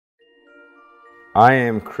I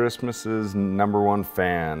am Christmas's #1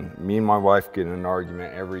 fan. Me and my wife get in an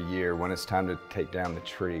argument every year when it's time to take down the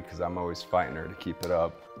tree because I'm always fighting her to keep it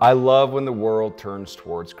up. I love when the world turns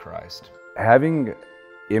towards Christ. Having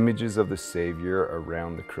images of the Savior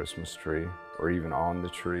around the Christmas tree or even on the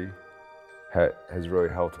tree has really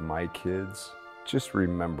helped my kids. Just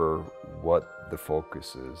remember what the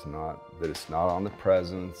focus is, not that it's not on the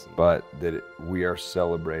presents, but that we are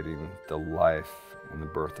celebrating the life and the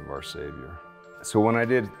birth of our Savior. So when I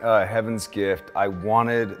did Heaven's Gift, I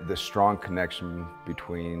wanted the strong connection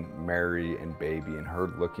between Mary and baby and her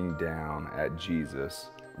looking down at Jesus,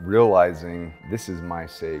 realizing this is my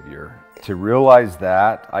Savior. To realize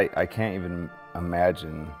that, I can't even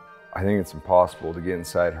imagine. I think it's impossible to get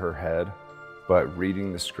inside her head, but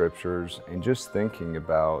reading the scriptures and just thinking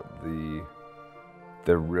about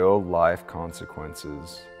the real life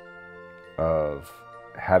consequences of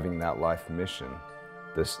having that life mission.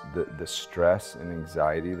 The stress and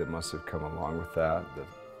anxiety that must have come along with that,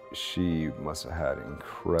 she must have had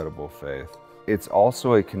incredible faith. It's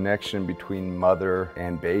also a connection between mother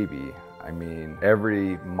and baby. I mean,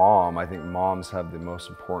 every mom, I think moms have the most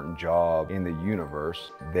important job in the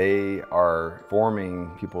universe. They are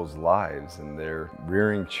forming people's lives and they're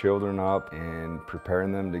rearing children up and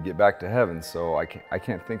preparing them to get back to heaven. So I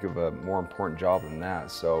can't think of a more important job than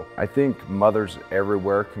that. So I think mothers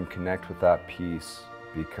everywhere can connect with that piece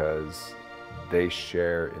because they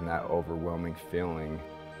share in that overwhelming feeling,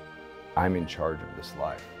 I'm in charge of this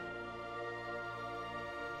life.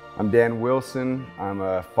 I'm Dan Wilson. I'm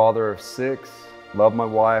a father of 6, love my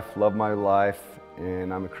wife, love my life,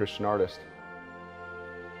 and I'm a Christian artist.